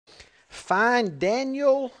find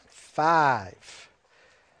Daniel 5.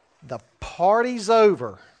 The party's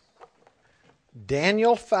over.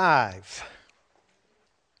 Daniel 5.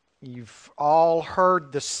 You've all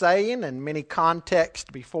heard the saying in many contexts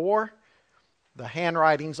before. The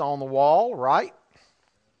handwriting's on the wall, right?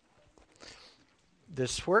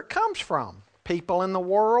 This is where it comes from. People in the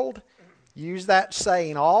world use that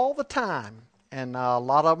saying all the time, and a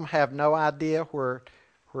lot of them have no idea where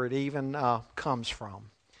it even comes from.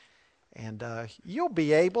 And you'll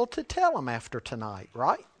be able to tell them after tonight,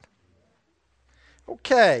 right?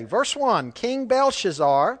 Okay, verse 1, King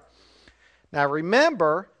Belshazzar. Now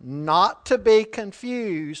remember, not to be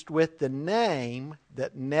confused with the name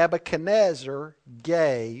that Nebuchadnezzar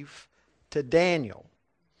gave to Daniel.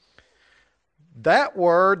 That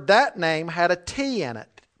word, that name had a T in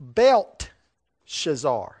it.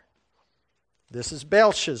 Belteshazzar. This is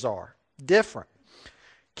Belshazzar. Different.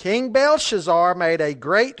 King Belshazzar made a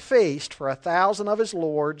great feast for 1,000 of his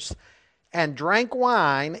lords and drank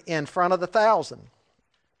wine in front of the 1,000.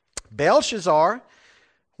 Belshazzar,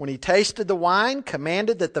 when he tasted the wine,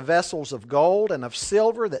 commanded that the vessels of gold and of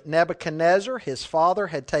silver that Nebuchadnezzar, his father,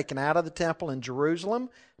 had taken out of the temple in Jerusalem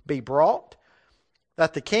be brought,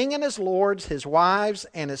 that the king and his lords, his wives,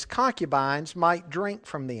 and his concubines might drink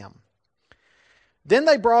from them. Then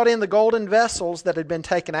they brought in the golden vessels that had been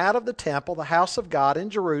taken out of the temple, the house of God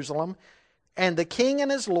in Jerusalem, and the king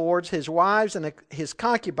and his lords, his wives, and his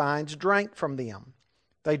concubines drank from them.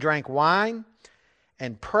 They drank wine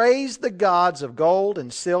and praised the gods of gold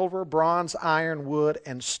and silver, bronze, iron, wood,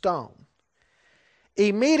 and stone.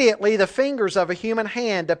 Immediately the fingers of a human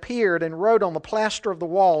hand appeared and wrote on the plaster of the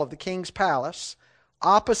wall of the king's palace,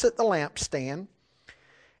 opposite the lampstand,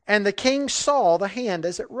 and the king saw the hand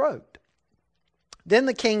as it wrote. Then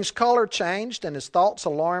the king's color changed, and his thoughts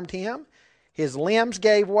alarmed him. His limbs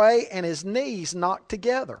gave way, and his knees knocked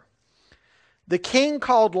together. The king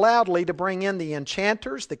called loudly to bring in the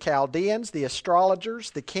enchanters, the Chaldeans, the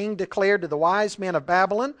astrologers. The king declared to the wise men of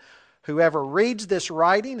Babylon, whoever reads this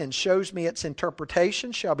writing and shows me its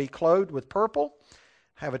interpretation shall be clothed with purple,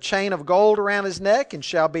 have a chain of gold around his neck, and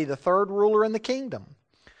shall be the third ruler in the kingdom.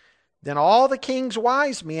 Then all the king's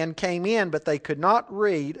wise men came in, but they could not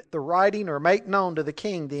read the writing or make known to the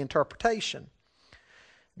king the interpretation.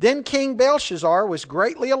 Then King Belshazzar was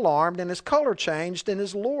greatly alarmed, and his color changed, and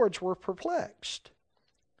his lords were perplexed.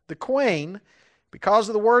 The queen, because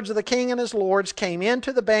of the words of the king and his lords, came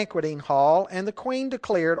into the banqueting hall, and the queen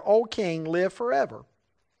declared, O king, live forever.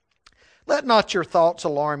 Let not your thoughts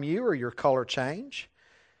alarm you or your color change.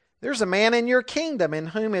 There's a man in your kingdom in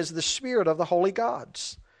whom is the spirit of the holy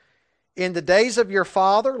gods. In the days of your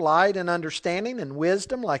father, light and understanding and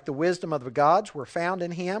wisdom, like the wisdom of the gods, were found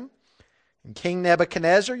in him. And King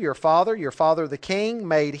Nebuchadnezzar, your father the king,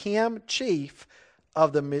 made him chief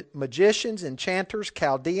of the magicians, enchanters,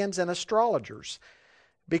 Chaldeans, and astrologers,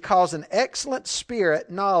 because an excellent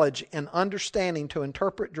spirit, knowledge, and understanding to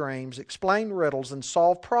interpret dreams, explain riddles, and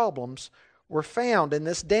solve problems were found in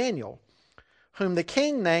this Daniel, whom the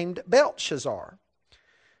king named Belteshazzar.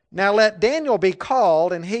 Now let Daniel be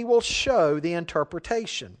called, and he will show the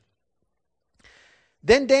interpretation.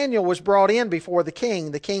 Then Daniel was brought in before the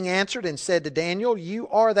king. The king answered and said to Daniel, You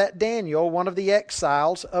are that Daniel, one of the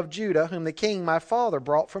exiles of Judah, whom the king my father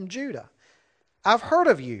brought from Judah. I've heard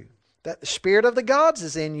of you, that the spirit of the gods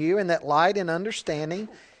is in you, and that light and understanding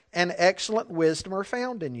and excellent wisdom are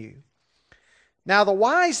found in you. Now the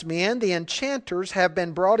wise men, the enchanters, have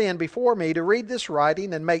been brought in before me to read this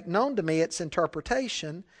writing and make known to me its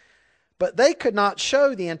interpretation, but they could not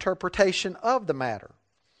show the interpretation of the matter.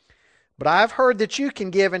 But I've heard that you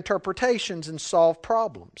can give interpretations and solve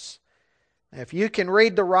problems. If you can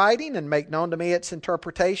read the writing and make known to me its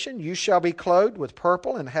interpretation, you shall be clothed with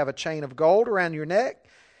purple and have a chain of gold around your neck,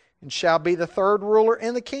 and shall be the third ruler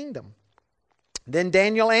in the kingdom. Then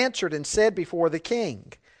Daniel answered and said before the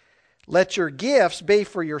king, Let your gifts be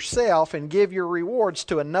for yourself, and give your rewards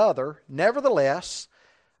to another. Nevertheless,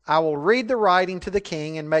 I will read the writing to the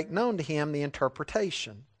king and make known to him the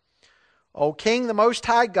interpretation. O king, the Most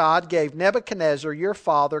High God gave Nebuchadnezzar your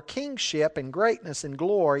father kingship and greatness and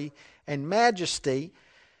glory and majesty.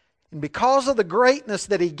 And because of the greatness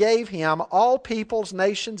that he gave him, all peoples,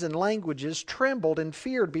 nations, and languages trembled and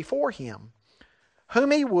feared before him.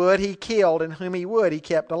 Whom he would, he killed, and whom he would, he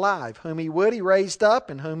kept alive. Whom he would, he raised up,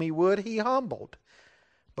 and whom he would, he humbled.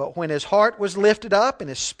 But when his heart was lifted up and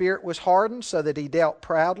his spirit was hardened so that he dealt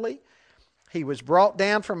proudly, he was brought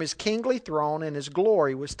down from his kingly throne, and his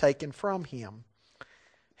glory was taken from him.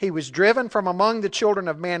 He was driven from among the children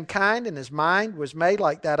of mankind, and his mind was made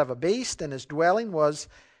like that of a beast, and his dwelling was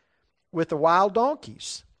with the wild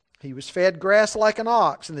donkeys. He was fed grass like an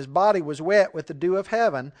ox, and his body was wet with the dew of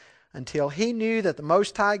heaven, until he knew that the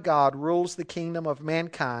Most High God rules the kingdom of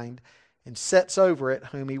mankind and sets over it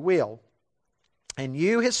whom he will. And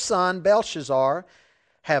you, his son Belshazzar,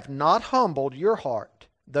 have not humbled your heart,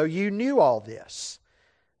 though you knew all this.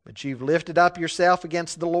 But you've lifted up yourself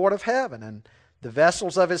against the Lord of heaven, and the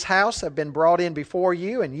vessels of his house have been brought in before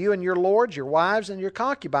you, and you and your lords, your wives, and your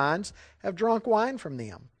concubines have drunk wine from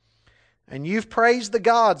them. And you've praised the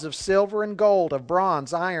gods of silver and gold, of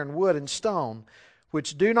bronze, iron, wood, and stone,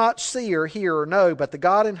 which do not see or hear or know, but the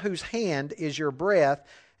God in whose hand is your breath,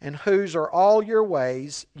 and whose are all your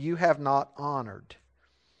ways, you have not honored.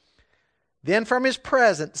 Then from his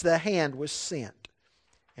presence the hand was sent,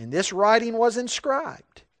 and this writing was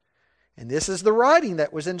inscribed. And this is the writing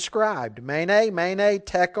that was inscribed: Mene, Mene,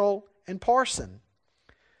 Tekel, and Parsin.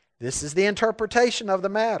 This is the interpretation of the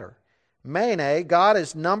matter. Mene, God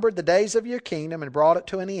has numbered the days of your kingdom and brought it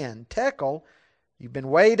to an end. Tekel, you've been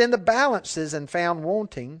weighed in the balances and found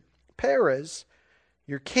wanting. Peres,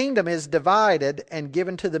 your kingdom is divided and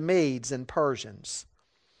given to the Medes and Persians.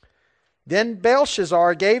 Then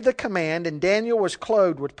Belshazzar gave the command, and Daniel was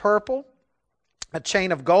clothed with purple. A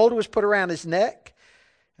chain of gold was put around his neck,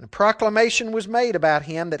 and a proclamation was made about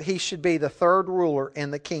him that he should be the third ruler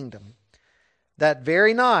in the kingdom. That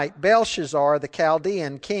very night, Belshazzar, the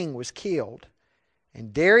Chaldean king, was killed,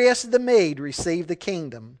 and Darius the Mede received the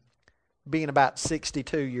kingdom, being about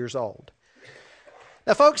 62 years old.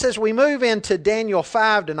 Now, folks, as we move into Daniel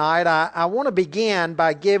 5 tonight, I want to begin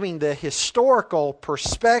by giving the historical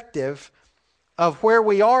perspective of where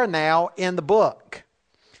we are now in the book.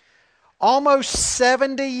 Almost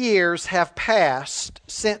 70 years have passed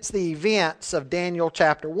since the events of Daniel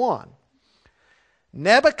chapter 1.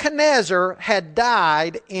 Nebuchadnezzar had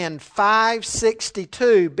died in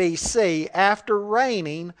 562 BC after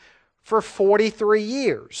reigning for 43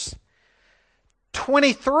 years.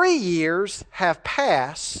 23 years have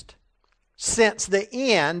passed since the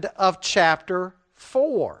end of chapter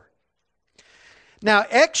 4. Now,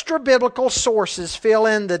 extra-biblical sources fill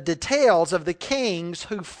in the details of the kings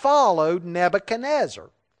who followed Nebuchadnezzar.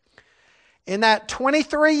 In that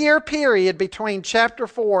 23-year period between chapter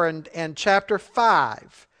 4 and chapter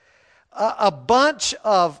 5, a bunch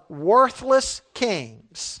of worthless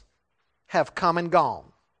kings have come and gone.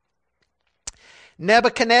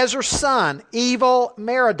 Nebuchadnezzar's son, evil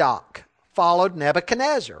Merodach, followed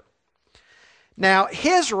Nebuchadnezzar. Now,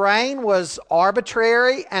 his reign was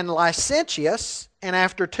arbitrary and licentious, and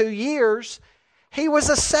after 2 years, he was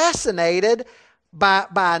assassinated by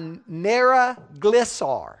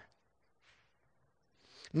Neriglissar.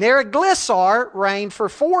 Neriglissar reigned for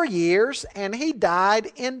 4 years, and he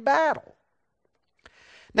died in battle.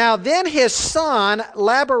 Now then his son,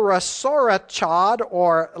 Labarasarachad,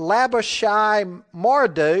 or Labashai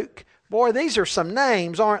Marduk, boy, these are some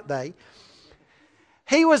names, aren't they?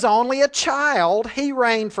 He was only a child. He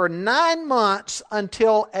reigned for 9 months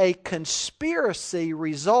until a conspiracy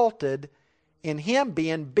resulted in him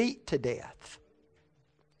being beat to death.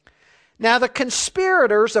 Now the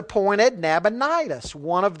conspirators appointed Nabonidus,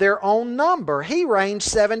 one of their own number. He reigned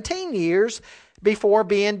 17 years before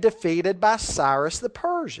being defeated by Cyrus the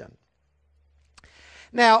Persian.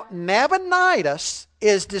 Now, Nabonidus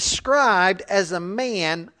is described as a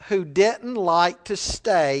man who didn't like to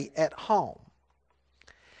stay at home.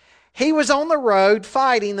 He was on the road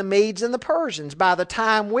fighting the Medes and the Persians. By the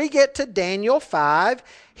time we get to Daniel 5,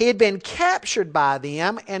 he had been captured by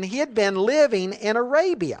them and he had been living in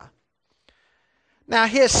Arabia. Now,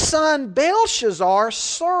 his son Belshazzar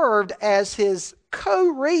served as his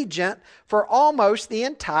co-regent for almost the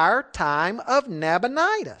entire time of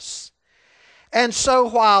Nabonidus. And so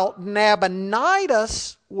while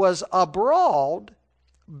Nabonidus was abroad,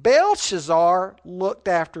 Belshazzar looked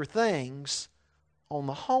after things on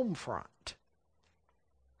the home front.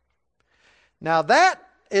 Now that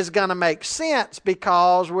is going to make sense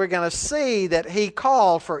because we're going to see that he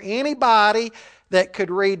called for anybody that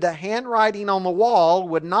could read the handwriting on the wall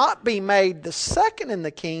would not be made the second in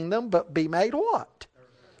the kingdom, but be made what?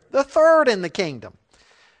 The third in the kingdom.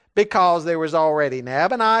 Because there was already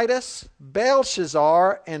Nabonidus,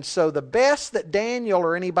 Belshazzar, and so the best that Daniel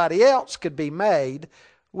or anybody else could be made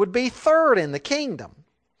would be third in the kingdom.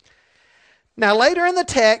 Now later in the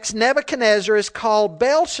text, Nebuchadnezzar is called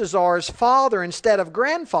Belshazzar's father instead of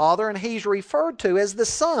grandfather, and he's referred to as the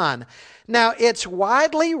son. Now it's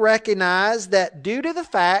widely recognized that due to the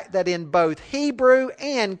fact that in both Hebrew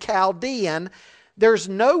and Chaldean, there's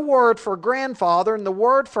no word for grandfather, and the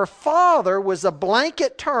word for father was a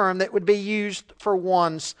blanket term that would be used for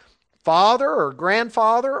one's father or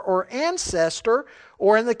grandfather or ancestor,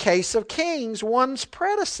 or in the case of kings, one's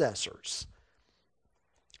predecessors.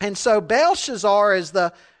 And so Belshazzar is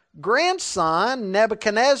the grandson,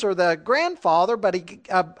 Nebuchadnezzar the grandfather, but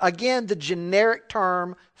again, the generic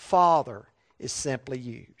term father is simply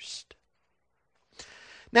used.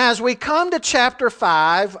 Now, as we come to chapter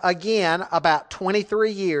 5, again, about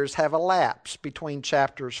 23 years have elapsed between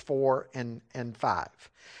chapters 4 and 5.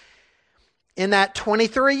 In that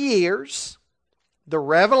 23 years, the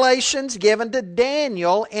revelations given to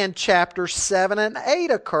Daniel in chapters 7 and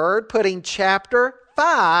 8 occurred, putting chapter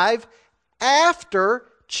 5 after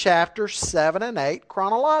chapter 7 and 8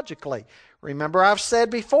 chronologically. Remember, I've said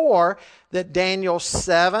before that Daniel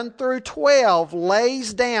 7 through 12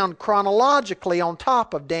 lays down chronologically on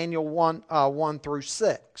top of Daniel 1 through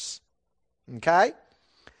 6. Okay?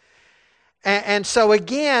 And so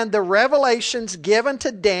again, the revelations given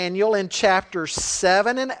to Daniel in chapters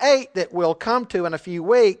 7 and 8 that we'll come to in a few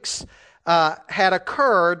weeks had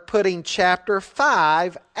occurred, putting chapter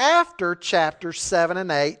 5 after chapters 7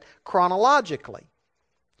 and 8 chronologically.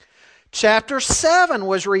 Chapter 7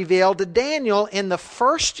 was revealed to Daniel in the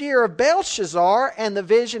first year of Belshazzar, and the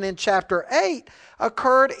vision in chapter 8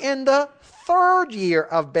 occurred in the third year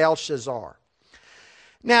of Belshazzar.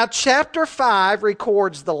 Now, chapter 5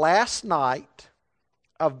 records the last night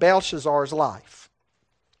of Belshazzar's life.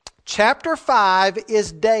 Chapter 5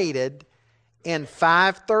 is dated in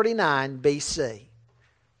 539 BC.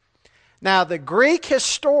 Now, the Greek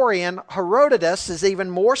historian Herodotus is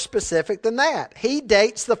even more specific than that. He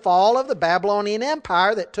dates the fall of the Babylonian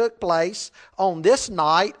Empire that took place on this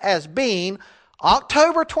night as being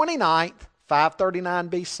October 29th, 539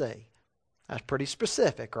 BC. That's pretty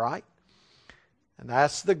specific, right? And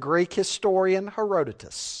that's the Greek historian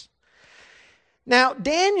Herodotus. Now,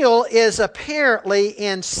 Daniel is apparently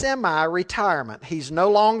in semi-retirement. He's no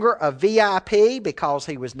longer a VIP because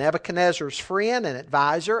he was Nebuchadnezzar's friend and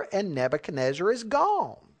advisor, and Nebuchadnezzar is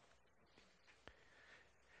gone.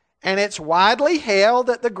 And it's widely held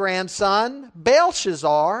that the grandson,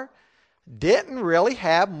 Belshazzar, didn't really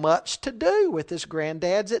have much to do with his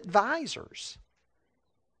granddad's advisors.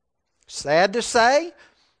 Sad to say,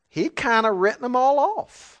 he'd kind of written them all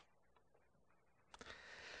off.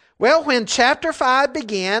 Well, when chapter 5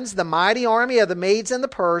 begins, the mighty army of the Medes and the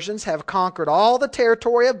Persians have conquered all the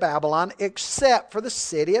territory of Babylon except for the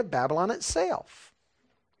city of Babylon itself.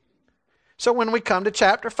 So when we come to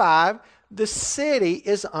chapter 5, the city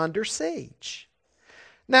is under siege.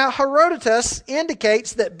 Now, Herodotus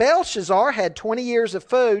indicates that Belshazzar had 20 years of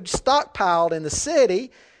food stockpiled in the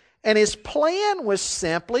city, and his plan was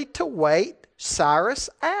simply to wait Cyrus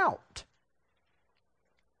out.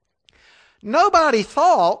 Nobody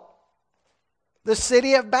thought the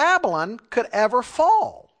city of Babylon could ever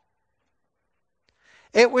fall.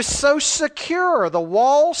 It was so secure, the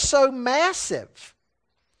walls so massive,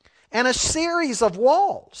 and a series of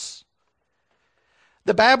walls.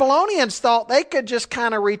 The Babylonians thought they could just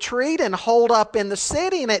kind of retreat and hold up in the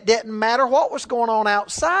city, and it didn't matter what was going on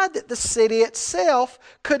outside, that the city itself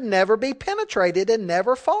could never be penetrated and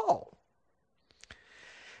never fall.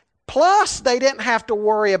 Plus, they didn't have to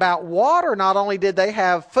worry about water. Not only did they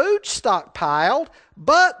have food stockpiled,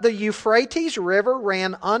 but the Euphrates River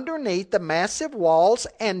ran underneath the massive walls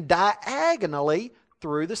and diagonally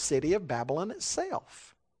through the city of Babylon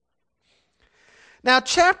itself. Now,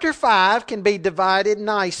 chapter 5 can be divided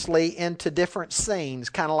nicely into different scenes,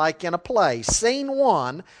 kind of like in a play. Scene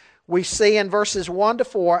 1, we see in verses 1 to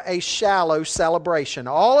 4 a shallow celebration.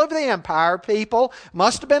 All of the empire people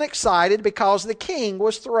must have been excited because the king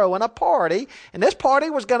was throwing a party, and this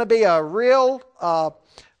party was going to be a real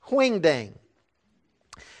whingding.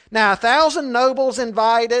 Now, 1,000 nobles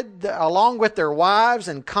invited, along with their wives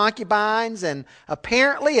and concubines, and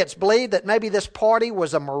apparently it's believed that maybe this party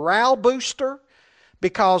was a morale booster,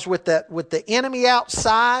 because with the enemy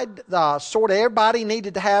outside, sort of everybody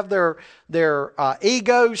needed to have their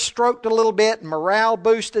egos stroked a little bit and morale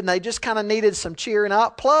boosted, and they just kind of needed some cheering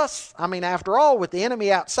up. Plus, I mean, after all, with the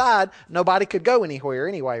enemy outside, nobody could go anywhere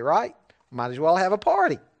anyway, right? Might as well have a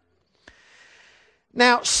party.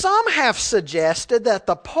 Now, some have suggested that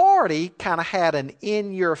the party kind of had an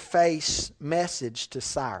in-your-face message to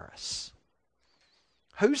Cyrus.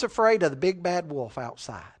 Who's afraid of the big bad wolf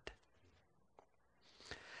outside?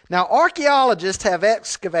 Now, archaeologists have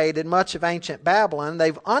excavated much of ancient Babylon.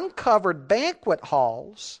 They've uncovered banquet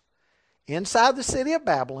halls inside the city of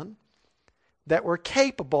Babylon that were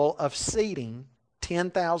capable of seating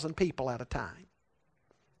 10,000 people at a time.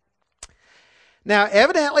 Now,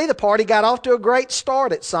 evidently, the party got off to a great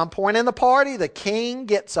start. At some point in the party, the king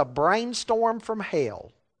gets a brainstorm from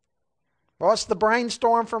hell. What's the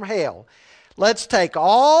brainstorm from hell? Let's take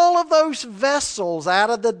all of those vessels out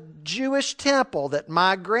of the Jewish temple that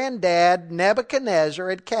my granddad Nebuchadnezzar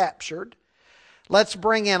had captured. Let's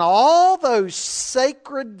bring in all those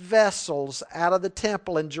sacred vessels out of the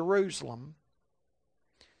temple in Jerusalem.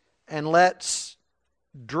 And let's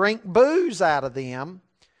drink booze out of them.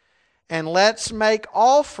 And let's make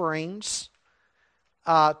offerings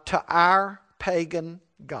to our pagan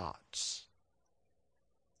gods.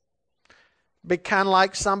 Be kind of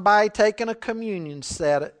like somebody taking a communion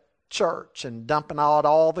set at church and dumping out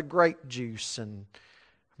all the grape juice and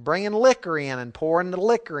bringing liquor in and pouring the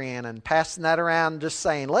liquor in and passing that around and just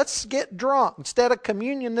saying, let's get drunk. Instead of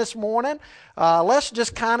communion this morning, let's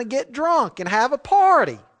just kind of get drunk and have a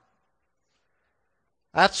party.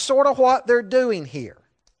 That's sort of what they're doing here.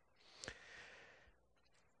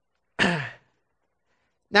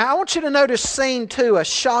 Now, I want you to notice scene 2, a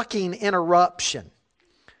shocking interruption.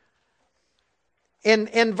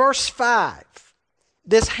 In verse 5,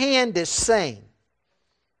 this hand is seen.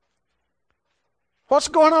 What's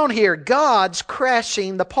going on here? God's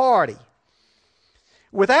crashing the party.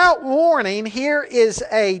 Without warning, here is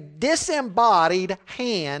a disembodied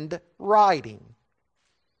hand writing.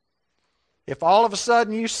 If all of a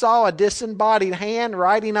sudden you saw a disembodied hand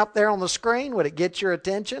writing up there on the screen, would it get your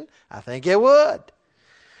attention? I think it would.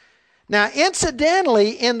 Now, incidentally,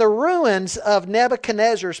 in the ruins of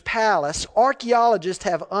Nebuchadnezzar's palace, archaeologists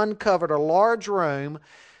have uncovered a large room,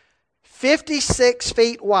 56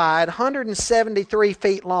 feet wide, 173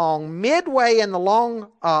 feet long, midway in the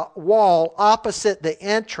long wall opposite the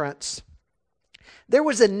entrance. There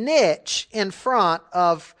was a niche in front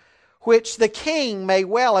of which the king may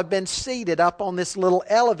well have been seated up on this little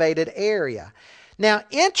elevated area. Now,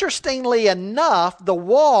 interestingly enough, the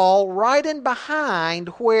wall right in behind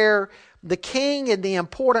where the king and the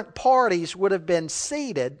important parties would have been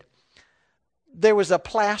seated, there was a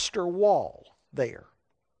plaster wall there.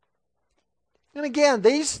 And again,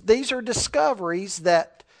 these are discoveries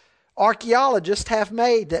that archaeologists have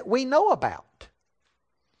made that we know about.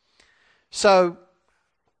 So,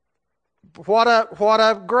 what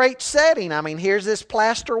a great setting. I mean, here's this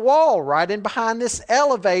plaster wall right in behind this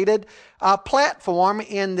elevated platform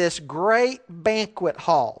in this great banquet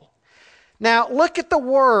hall. Now, look at the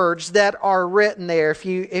words that are written there. If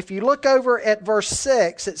you look over at verse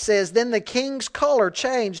 6, it says, "Then the king's color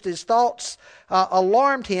changed, his thoughts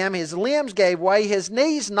alarmed him, his limbs gave way, his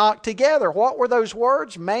knees knocked together." What were those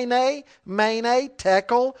words? Mene,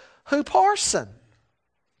 tekel, huparson.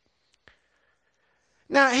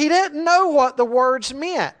 Now, he didn't know what the words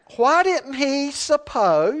meant. Why didn't he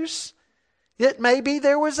suppose that maybe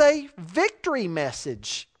there was a victory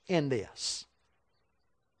message in this?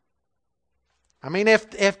 I mean,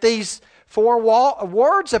 if these four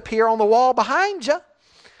words appear on the wall behind you,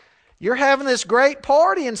 you're having this great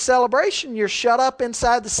party and celebration, you're shut up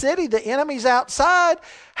inside the city, the enemy's outside.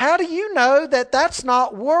 How do you know that that's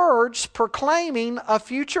not words proclaiming a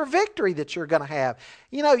future victory that you're going to have?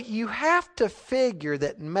 You know, you have to figure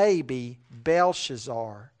that maybe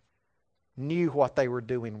Belshazzar knew what they were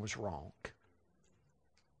doing was wrong.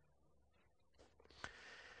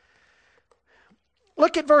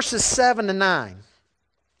 Look at verses 7 to 9.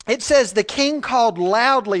 It says, "The king called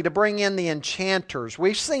loudly to bring in the enchanters."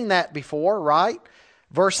 We've seen that before, right?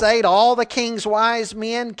 Verse 8, "All the king's wise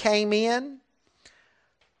men came in."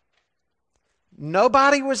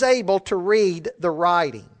 Nobody was able to read the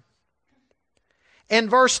writing. In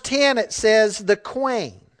verse 10, it says, "The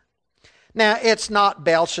queen." Now, it's not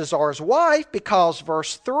Belshazzar's wife because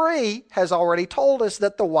verse 3 has already told us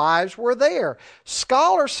that the wives were there.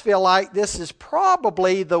 Scholars feel like this is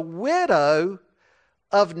probably the widow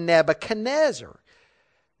of Nebuchadnezzar.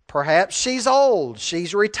 Perhaps she's old.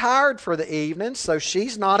 She's retired for the evening, so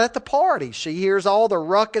she's not at the party. She hears all the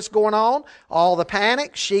ruckus going on, all the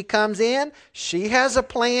panic. She comes in. She has a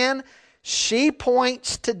plan. She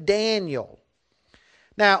points to Daniel.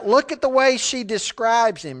 Now, look at the way she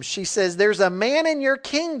describes him. She says, "There's a man in your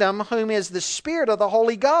kingdom whom is the spirit of the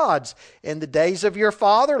holy gods. In the days of your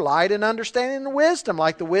father, light and understanding and wisdom,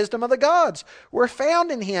 like the wisdom of the gods, were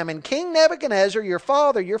found in him. And King Nebuchadnezzar, your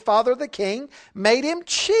father the king, made him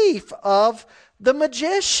chief of the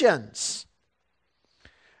magicians."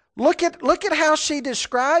 Look at how she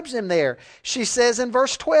describes him there. She says in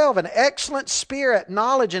verse 12, "An excellent spirit,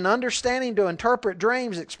 knowledge, and understanding to interpret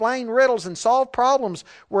dreams, explain riddles, and solve problems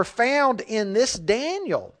were found in this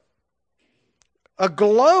Daniel." A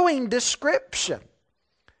glowing description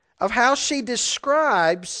of how she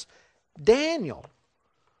describes Daniel.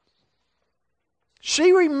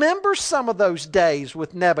 She remembers some of those days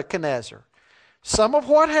with Nebuchadnezzar. Some of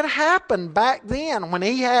what had happened back then when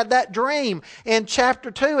he had that dream in chapter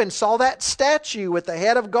 2 and saw that statue with the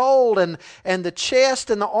head of gold and the chest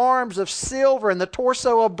and the arms of silver and the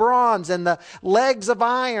torso of bronze and the legs of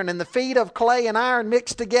iron and the feet of clay and iron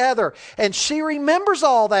mixed together. And she remembers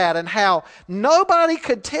all that and how nobody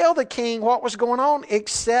could tell the king what was going on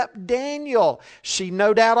except Daniel. She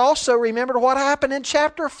no doubt also remembered what happened in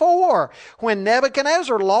chapter 4 when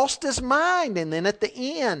Nebuchadnezzar lost his mind, and then at the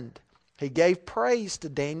end he gave praise to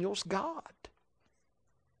Daniel's God.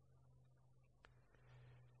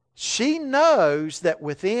 She knows that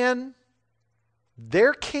within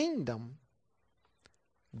their kingdom,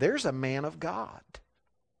 there's a man of God.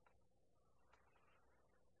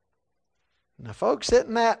 Now, folks,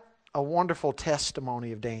 isn't that a wonderful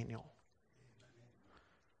testimony of Daniel?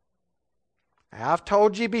 I've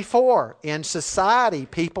told you before, in society,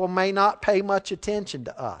 people may not pay much attention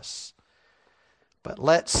to us. But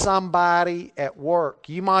let somebody at work,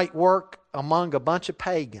 you might work among a bunch of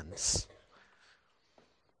pagans.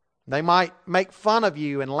 They might make fun of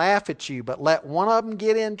you and laugh at you, but let one of them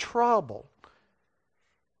get in trouble.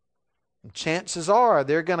 And chances are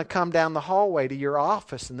they're going to come down the hallway to your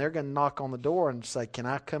office and they're going to knock on the door and say, "Can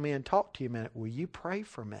I come in and talk to you a minute? Will you pray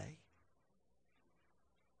for me?"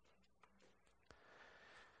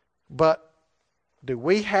 But do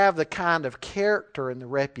we have the kind of character and the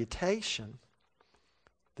reputation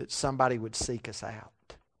that somebody would seek us out?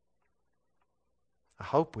 I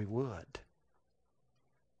hope we would.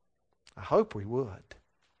 I hope we would.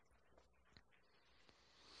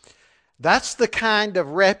 That's the kind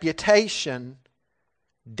of reputation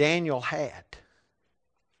Daniel had.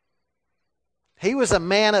 He was a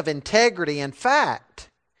man of integrity. In fact,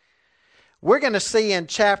 we're going to see in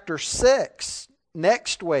chapter 6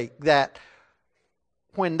 next week that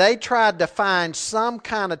when they tried to find some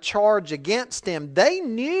kind of charge against him, they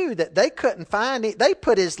knew that they couldn't find it. They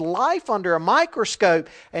put his life under a microscope,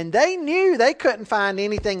 and they knew they couldn't find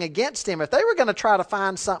anything against him. If they were going to try to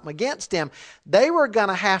find something against him, they were going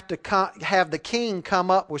to have the king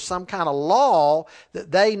come up with some kind of law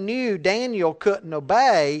that they knew Daniel couldn't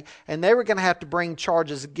obey, and they were going to have to bring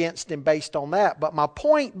charges against him based on that. But my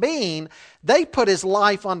point being, they put his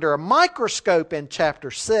life under a microscope in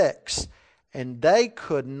chapter 6, and they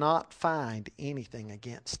could not find anything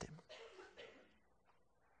against him.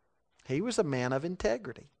 He was a man of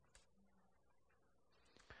integrity.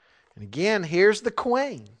 And again, here's the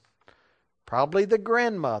queen, probably the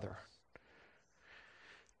grandmother.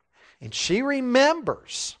 And she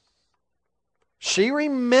remembers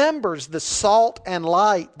the salt and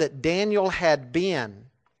light that Daniel had been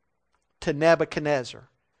to Nebuchadnezzar.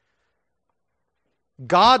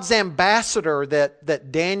 God's ambassador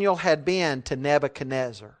that Daniel had been to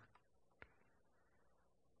Nebuchadnezzar.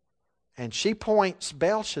 And she points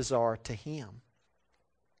Belshazzar to him.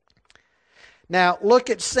 Now look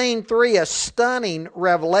at scene 3, a stunning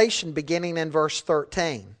revelation beginning in verse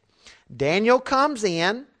 13. Daniel comes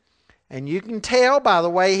in, and you can tell by the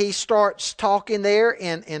way he starts talking there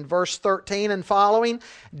in verse 13 and following.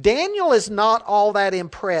 Daniel is not all that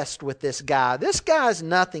impressed with this guy. This guy's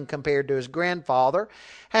nothing compared to his grandfather.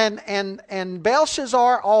 And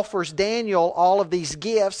Belshazzar offers Daniel all of these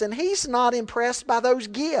gifts, and he's not impressed by those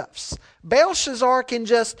gifts. Belshazzar can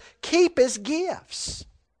just keep his gifts.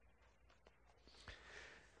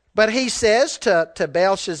 But he says to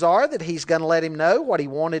Belshazzar that he's going to let him know what he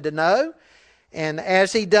wanted to know. And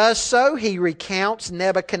as he does so, he recounts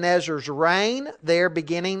Nebuchadnezzar's reign there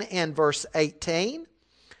beginning in verse 18.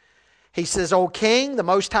 He says, "O king, the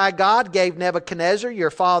Most High God gave Nebuchadnezzar your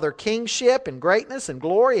father kingship and greatness and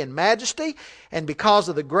glory and majesty. And because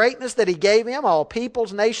of the greatness that he gave him, all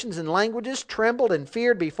peoples, nations, and languages trembled and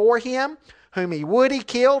feared before him. Whom he would he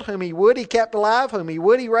killed, whom he would he kept alive, whom he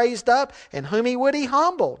would he raised up, and whom he would he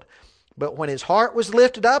humbled. But when his heart was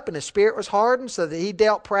lifted up and his spirit was hardened so that he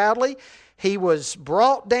dealt proudly, he was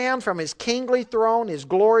brought down from his kingly throne. His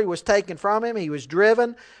glory was taken from him. He was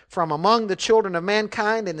driven from among the children of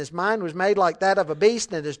mankind, and his mind was made like that of a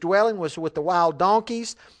beast, and his dwelling was with the wild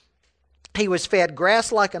donkeys. He was fed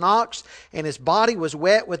grass like an ox, and his body was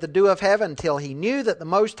wet with the dew of heaven, until he knew that the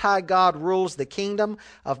Most High God rules the kingdom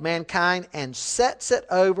of mankind and sets it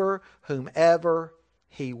over whomever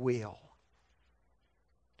he will."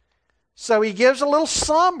 So he gives a little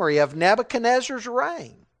summary of Nebuchadnezzar's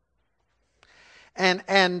reign.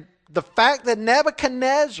 And the fact that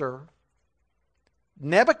Nebuchadnezzar's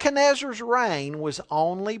reign was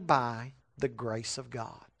only by the grace of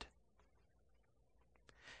God.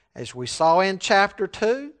 As we saw in chapter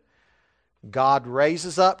 2, God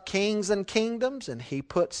raises up kings and kingdoms, and he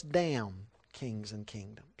puts down kings and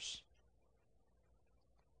kingdoms.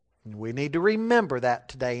 We need to remember that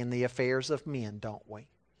today in the affairs of men, don't we?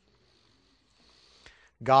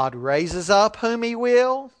 God raises up whom He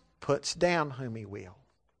will, puts down whom He will.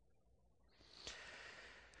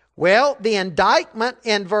 Well, the indictment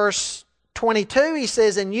in verse 22, he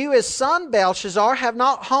says, "And you his son Belshazzar have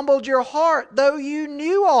not humbled your heart, though you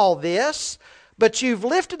knew all this. But you've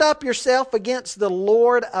lifted up yourself against the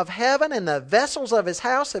Lord of heaven, and the vessels of His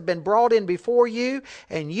house have been brought in before you.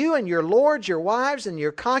 And you and your lords, your wives, and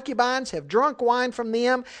your concubines have drunk wine from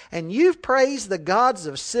them. And you've praised the gods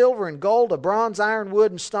of silver and gold, of bronze, iron,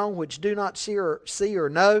 wood, and stone, which do not see or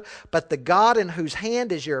know. But the God in whose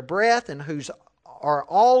hand is your breath, and whose are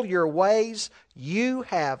all your ways, you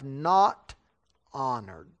have not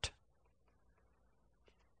honored."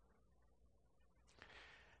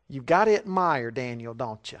 You've got to admire Daniel,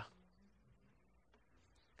 don't you?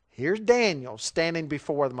 Here's Daniel standing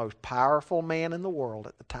before the most powerful man in the world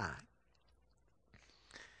at the time.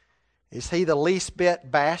 Is he the least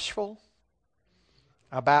bit bashful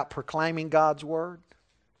about proclaiming God's word?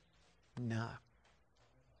 No.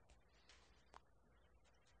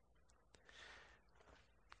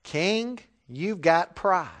 King, you've got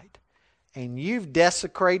pride, and you've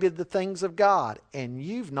desecrated the things of God, and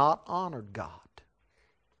you've not honored God.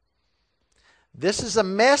 This is a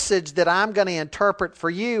message that I'm going to interpret for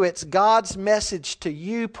you. It's God's message to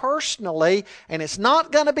you personally, and it's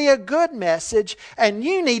not going to be a good message, and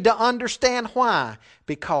you need to understand why.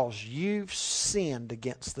 Because you've sinned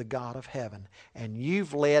against the God of heaven, and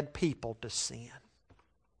you've led people to sin.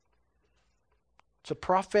 It's a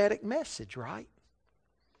prophetic message, right?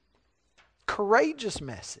 Courageous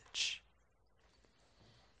message.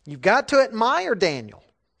 You've got to admire Daniel.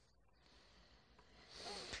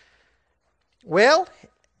 Well,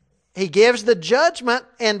 he gives the judgment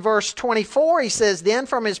in verse 24. He says, "Then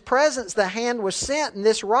from his presence the hand was sent, and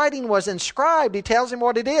this writing was inscribed." He tells him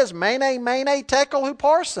what it is. Mene, mene, tekel,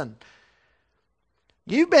 upharsin.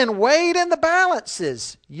 You've been weighed in the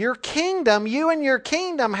balances. Your kingdom, you and your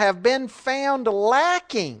kingdom have been found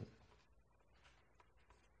lacking.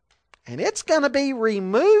 And it's going to be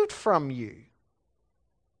removed from you.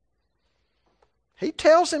 He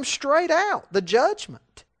tells him straight out the judgment.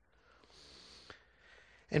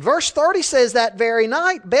 And verse 30 says, "That very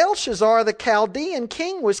night Belshazzar the Chaldean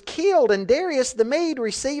king was killed, and Darius the Mede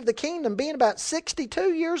received the kingdom, being about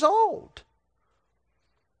 62 years old."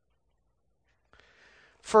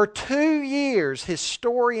 For 2 years,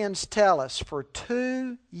 historians tell us, for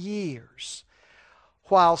 2 years,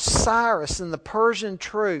 while Cyrus and the Persian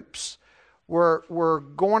troops were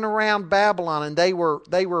going around Babylon, and they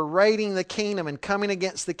were raiding the kingdom and coming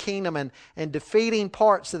against the kingdom and defeating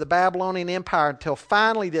parts of the Babylonian Empire, until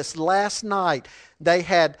finally this last night they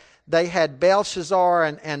had Belshazzar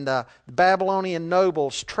and the Babylonian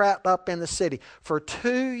nobles trapped up in the city. For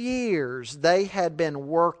 2 years they had been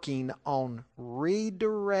working on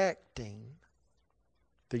redirecting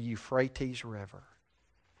the Euphrates River.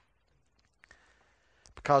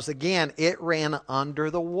 Because again, it ran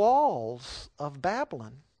under the walls of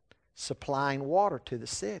Babylon, supplying water to the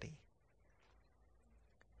city.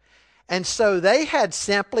 And so they had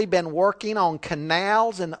simply been working on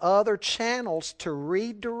canals and other channels to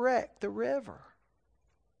redirect the river.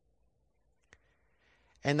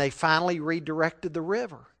 And they finally redirected the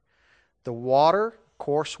river. The water, of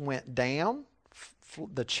course, went down.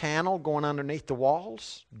 The channel going underneath the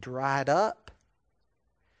walls dried up.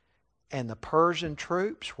 And the Persian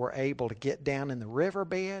troops were able to get down in the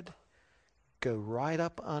riverbed, go right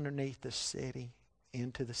up underneath the city,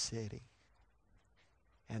 into the city,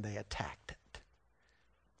 and they attacked it.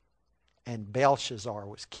 And Belshazzar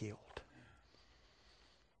was killed.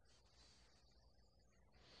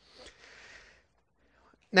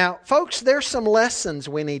 Now, folks, there's some lessons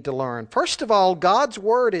we need to learn. First of all, God's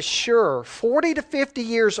word is sure. 40 to 50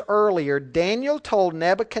 years earlier, Daniel told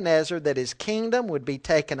Nebuchadnezzar that his kingdom would be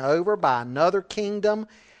taken over by another kingdom,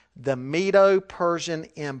 the Medo-Persian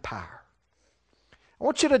Empire. I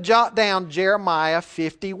want you to jot down Jeremiah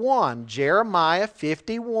 51. Jeremiah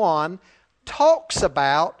 51 talks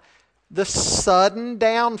about the sudden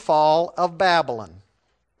downfall of Babylon.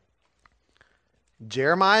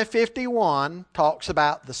 Jeremiah 51 talks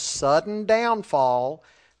about the sudden downfall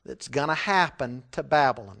that's going to happen to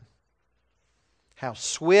Babylon. How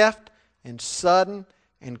swift and sudden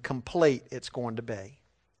and complete it's going to be.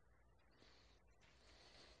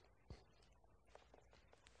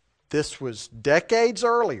 This was decades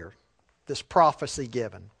earlier, this prophecy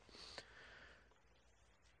given.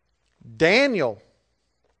 Daniel,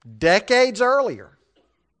 decades earlier,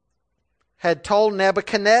 had told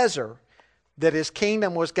Nebuchadnezzar that his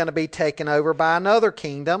kingdom was going to be taken over by another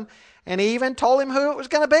kingdom. And he even told him who it was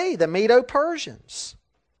going to be, the Medo-Persians.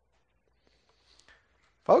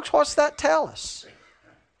 Folks, what's that tell us?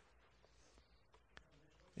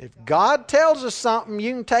 If God tells us something,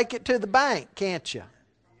 you can take it to the bank, can't you?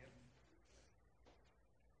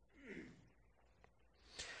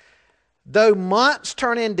 Though months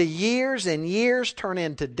turn into years and years turn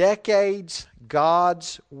into decades,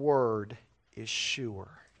 God's Word is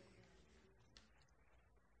sure.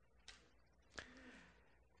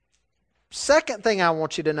 Second thing I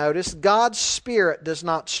want you to notice, God's Spirit does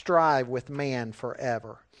not strive with man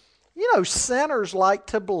forever. You know, sinners like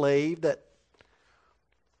to believe that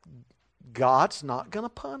God's not going to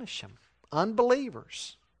punish them.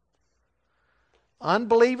 Unbelievers.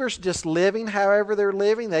 Unbelievers just living however they're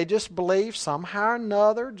living, they just believe somehow or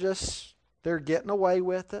another, just they're getting away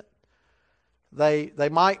with it. They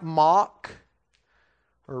might mock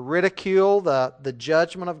or ridicule the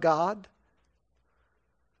judgment of God.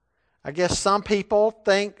 I guess some people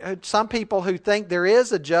who think there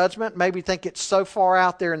is a judgment maybe think it's so far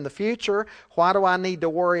out there in the future, why do I need to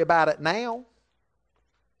worry about it now?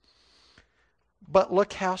 But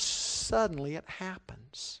look how suddenly it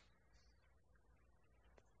happens.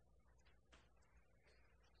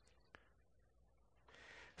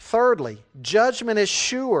 Thirdly, judgment is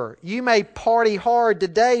sure. You may party hard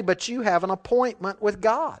today, but you have an appointment with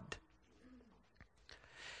God.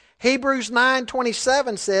 Hebrews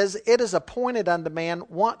 9:27 says, "It is appointed unto man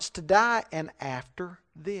once to die, and after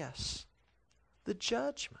this, the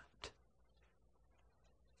judgment."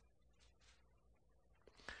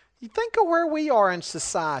 You think of where we are in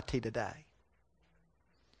society today.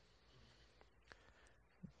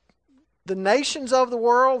 The nations of the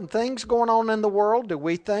world and things going on in the world, do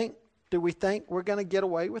we think we're going to get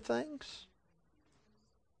away with things?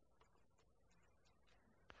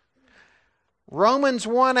 Romans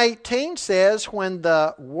 1:18 says when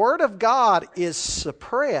the Word of God is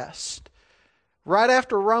suppressed, right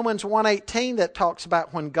after Romans 1:18 that talks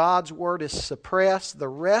about when God's Word is suppressed, the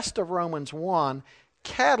rest of Romans 1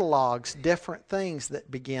 catalogs different things that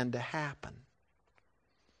begin to happen.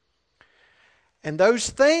 And those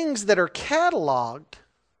things that are cataloged,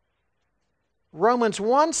 Romans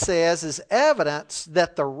 1 says, is evidence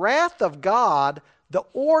that the wrath of God, the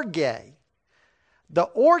orge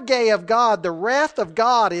of God, the wrath of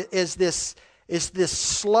God is this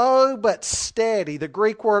slow but steady, the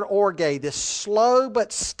Greek word orge, this slow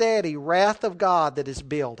but steady wrath of God that is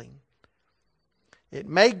building. It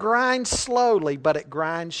may grind slowly, but it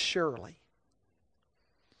grinds surely.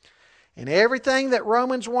 And everything that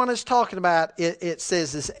Romans 1 is talking about, it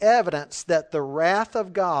says is evidence that the wrath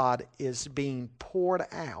of God is being poured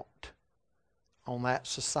out on that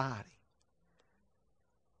society.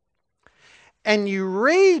 And you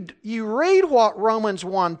read what Romans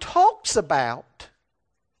 1 talks about,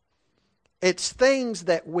 it's things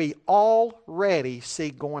that we already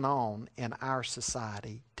see going on in our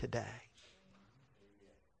society today.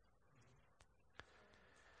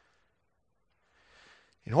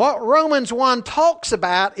 And what Romans 1 talks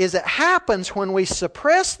about is it happens when we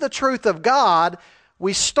suppress the truth of God,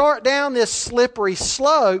 we start down this slippery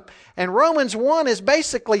slope, and Romans 1 is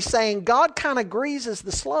basically saying God kind of greases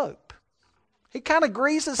the slope. He kind of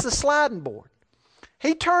greases the sliding board.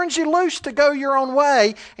 He turns you loose to go your own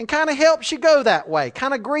way and kind of helps you go that way,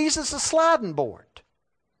 kind of greases the sliding board.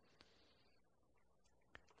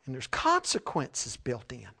 And there's consequences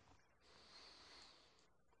built in.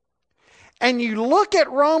 And you look at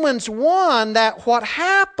Romans 1, that what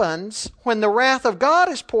happens when the wrath of God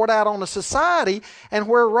is poured out on a society, and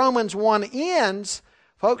where Romans 1 ends,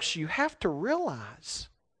 folks, you have to realize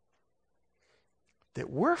that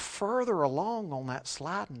we're further along on that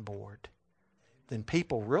sliding board than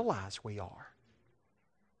people realize we are.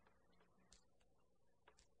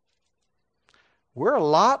 We're a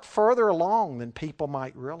lot further along than people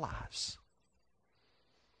might realize.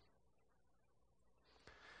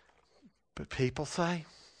 But people say,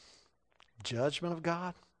 judgment of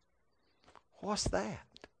God? What's that?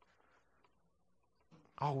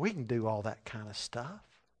 Oh, we can do all that kind of stuff.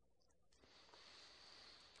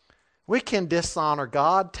 We can dishonor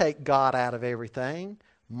God, take God out of everything,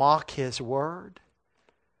 mock His Word,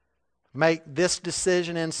 make this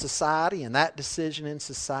decision in society and that decision in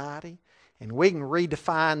society, and we can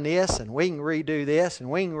redefine this and we can redo this and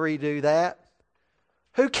we can redo that.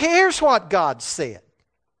 Who cares what God said?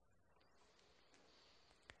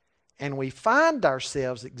 And we find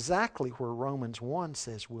ourselves exactly where Romans 1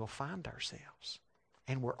 says we'll find ourselves.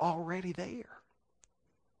 And we're already there.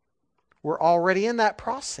 We're already in that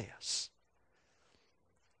process.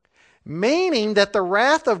 Meaning that the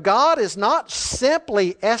wrath of God is not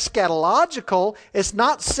simply eschatological, it's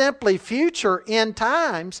not simply future end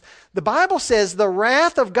times. The Bible says the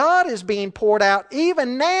wrath of God is being poured out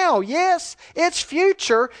even now. Yes, it's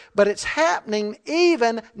future, but it's happening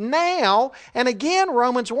even now. And again,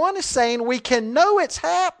 Romans 1 is saying we can know it's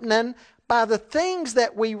happening by the things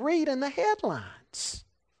that we read in the headlines.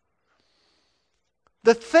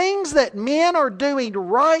 The things that men are doing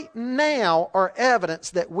right now are evidence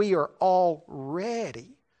that we are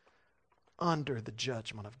already under the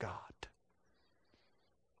judgment of God.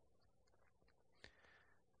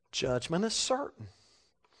 Judgment is certain.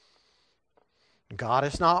 God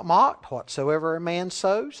is not mocked. Whatsoever a man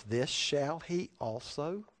sows, this shall he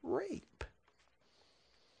also reap.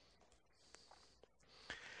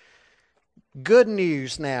 Good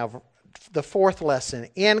news now. The fourth lesson,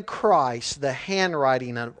 in Christ, the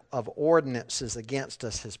handwriting of ordinances against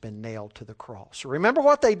us has been nailed to the cross. Remember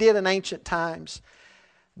what they did in ancient times?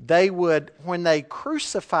 They would, when they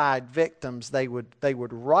crucified victims, they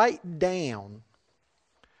would write down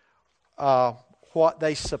what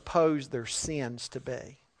they supposed their sins to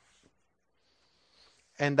be.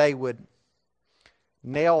 And they would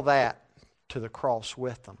nail that to the cross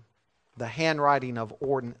with them. The handwriting of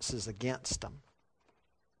ordinances against them.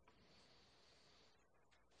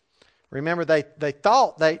 Remember, they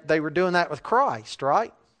thought they were doing that with Christ,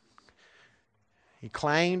 right? He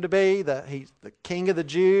claimed to be he's the King of the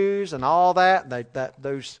Jews and all that.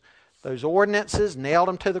 Those ordinances nailed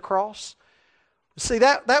him to the cross. See,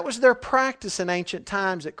 that was their practice in ancient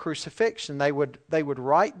times at crucifixion. They would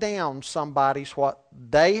write down what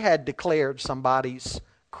they had declared somebody's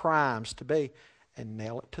crimes to be and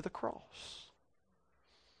nail it to the cross.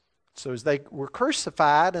 So as they were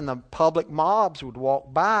crucified and the public mobs would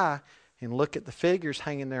walk by and look at the figures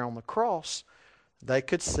hanging there on the cross, they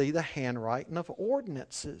could see the handwriting of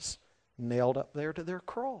ordinances nailed up there to their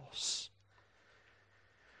cross.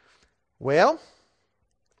 Well,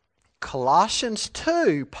 Colossians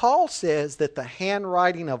 2, Paul says that the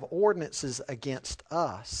handwriting of ordinances against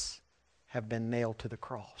us have been nailed to the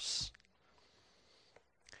cross.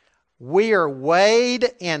 We are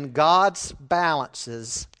weighed in God's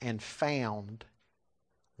balances and found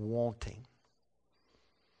wanting.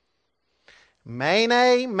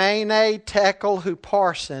 Mene, tekel,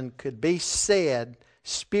 huparson could be said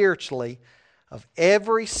spiritually of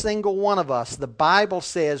every single one of us. The Bible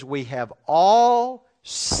says we have all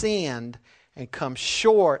sinned and come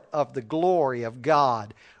short of the glory of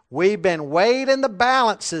God. We've been weighed in the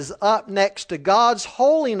balances up next to God's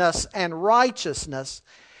holiness and righteousness,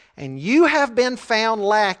 and you have been found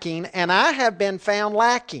lacking, and I have been found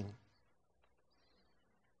lacking.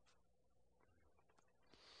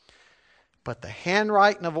 But the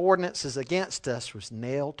handwriting of ordinances against us was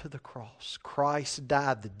nailed to the cross. Christ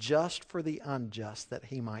died the just for the unjust that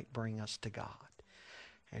He might bring us to God.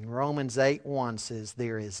 And Romans 8:1 says,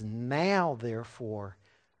 there is now therefore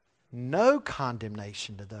no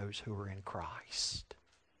condemnation to those who are in Christ.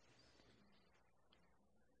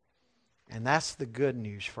 And that's the good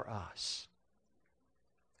news for us.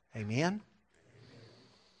 Amen?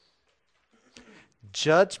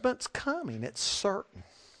 Judgment's coming, it's certain.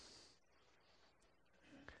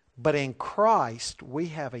 But in Christ, we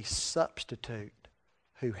have a substitute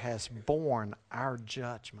who has borne our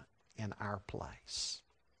judgment in our place.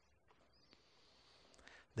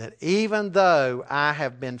 That even though I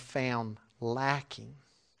have been found lacking,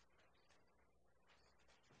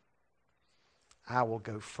 I will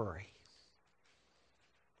go free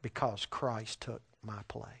because Christ took my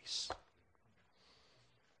place.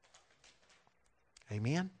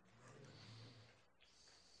 Amen?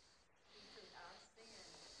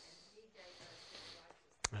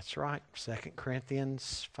 That's right. 2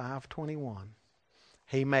 Corinthians 5:21.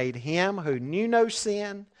 He made Him who knew no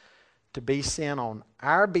sin to be sin on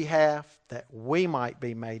our behalf, that we might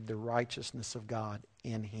be made the righteousness of God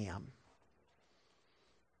in Him.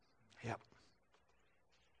 Yep.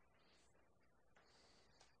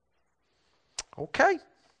 Okay.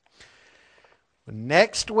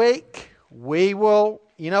 Next week, we will,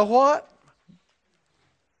 you know what?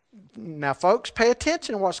 Now, folks, pay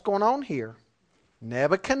attention to what's going on here.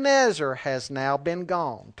 Nebuchadnezzar has now been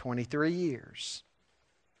gone 23 years.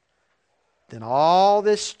 Then all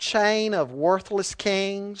this chain of worthless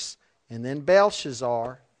kings, and then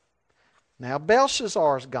Belshazzar. Now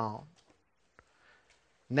Belshazzar's gone.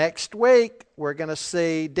 Next week, we're going to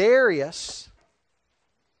see Darius.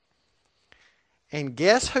 And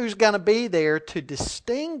guess who's going to be there to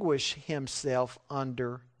distinguish himself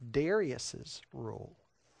under Darius's rule?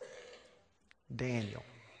 Daniel.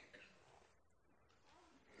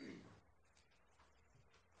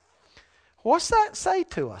 What's that say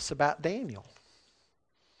to us about Daniel?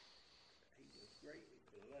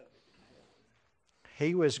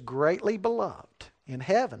 He was greatly beloved in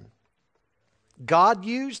heaven. God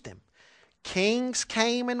used him. Kings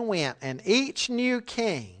came and went, and each new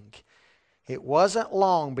king, it wasn't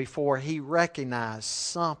long before he recognized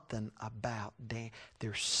something about Daniel.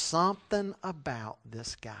 There's something about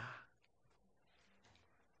this guy.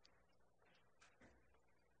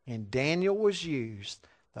 And Daniel was used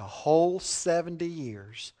the whole 70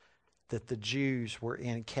 years that the Jews were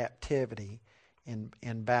in captivity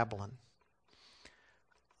in Babylon.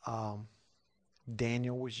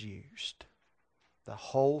 Daniel was used the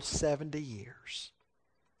whole 70 years.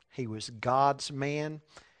 He was God's man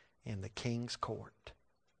in the king's court.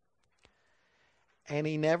 And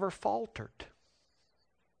he never faltered.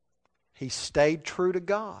 He stayed true to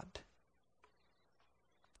God.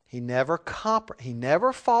 He never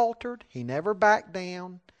faltered. He never backed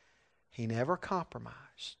down. He never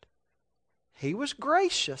compromised. He was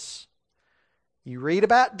gracious. You read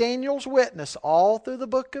about Daniel's witness all through the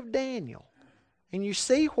book of Daniel, and you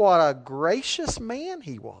see what a gracious man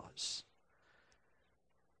he was.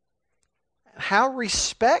 How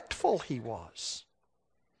respectful he was.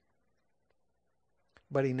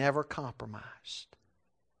 But he never compromised.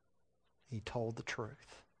 He told the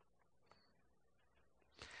truth.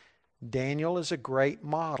 Daniel is a great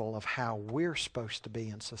model of how we're supposed to be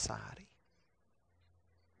in society.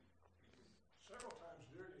 Several times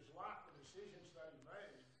during his life, the decisions that he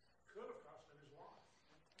made could have cost him his life.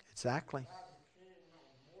 Exactly. The king on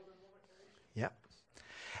more than one occasion. Yep.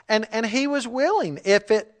 And he was willing, if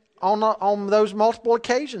it on those multiple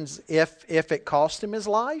occasions, if it cost him his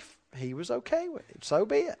life, he was okay with it. So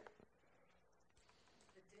be it.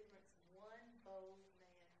 The difference one bold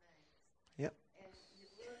man makes. Yep. And you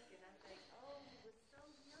look and I think, oh, he was so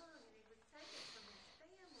young and he was taken from his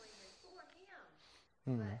family and for him.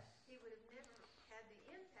 But he would have never had the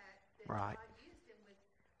impact that Right. God used him with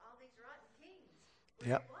all these rotten kings.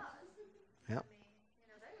 Which Yep. it was. Yep. I mean,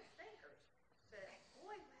 they were thinkers. But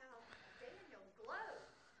boy, how Daniel glowed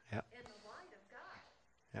Yep. in the light of God.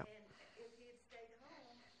 Yep. And if he had stayed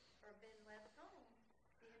home or been left home,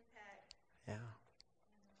 the impact. Yeah.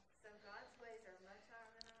 So God's ways are much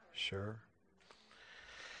higher than ours. Sure.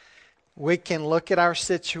 We can look at our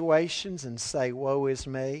situations and say, woe is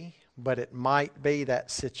me, but it might be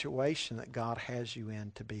that situation that God has you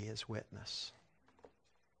in to be His witness.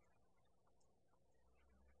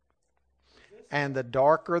 And the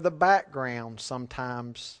darker the background,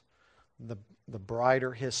 sometimes the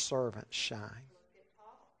brighter His servants shine. Look at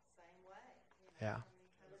Paul, same way. Yeah.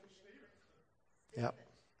 Yep.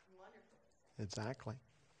 Exactly.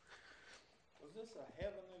 Was this a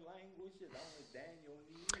heavenly language that only Daniel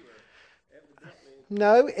knew, or evidently?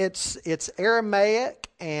 No, it's Aramaic,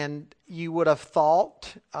 and you would have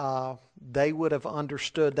thought they would have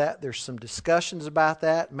understood that. There's some discussions about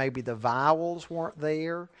that. Maybe the vowels weren't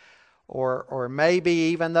there, or maybe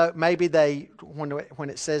even though maybe they when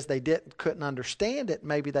it says they couldn't understand it,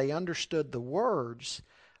 maybe they understood the words,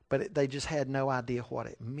 but they just had no idea what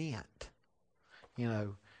it meant.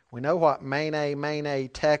 We know what mene,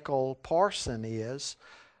 tekel, parson is,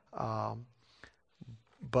 but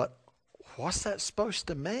what's that supposed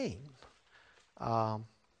to mean? So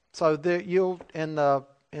you'll in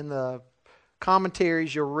the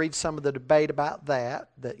commentaries you'll read some of the debate about that.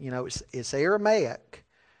 That it's Aramaic,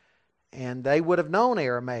 and they would have known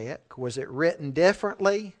Aramaic. Was it written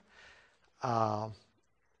differently?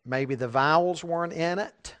 Maybe the vowels weren't in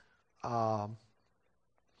it.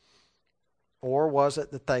 Or was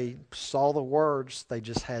it that they saw the words, they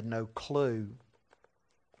just had no clue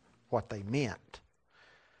what they meant?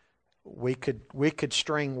 We could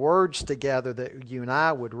string words together that you and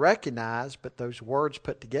I would recognize, but those words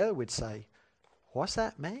put together would say, what's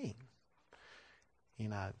that mean?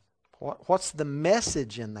 What's the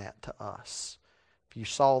message in that to us? If you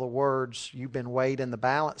saw the words, you've been weighed in the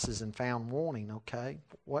balances and found wanting, okay,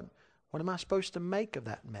 what am I supposed to make of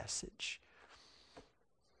that message?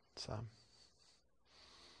 So...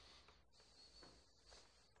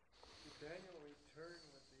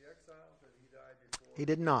 He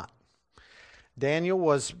did not. Daniel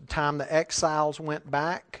was, time the exiles went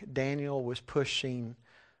back, Daniel was pushing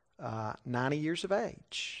 90 years of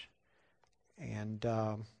age. And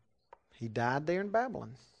he died there in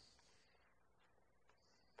Babylon.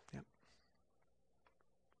 Yep.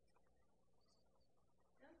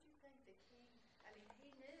 Don't you think the king, he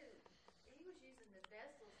knew, he was using the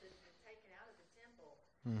vessels that had been taken out of the temple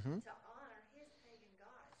to honor his pagan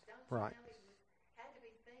gods. Don't you Right. know had to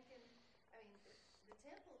be thinking, the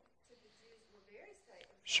temple to the Jews were very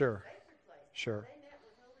sacred. Sure. Sacred place. Sure. They met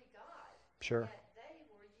with holy God. Sure. that they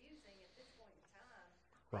were using at this point in time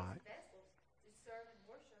Right. these vessels to serve and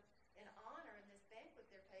worship and honor in this banquet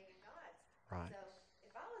their pagan gods. Right. So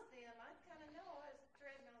if I was them, I'd kind of know I was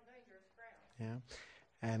treading on dangerous ground. Yeah.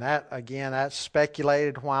 And that, again, that's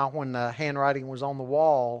speculated why when the handwriting was on the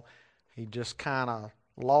wall, he just kind of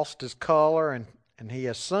lost his color and he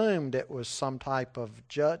assumed it was some type of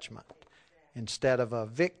judgment instead of a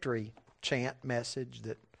victory chant message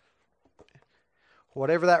that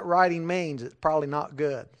whatever that writing means, it's probably not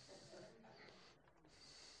good.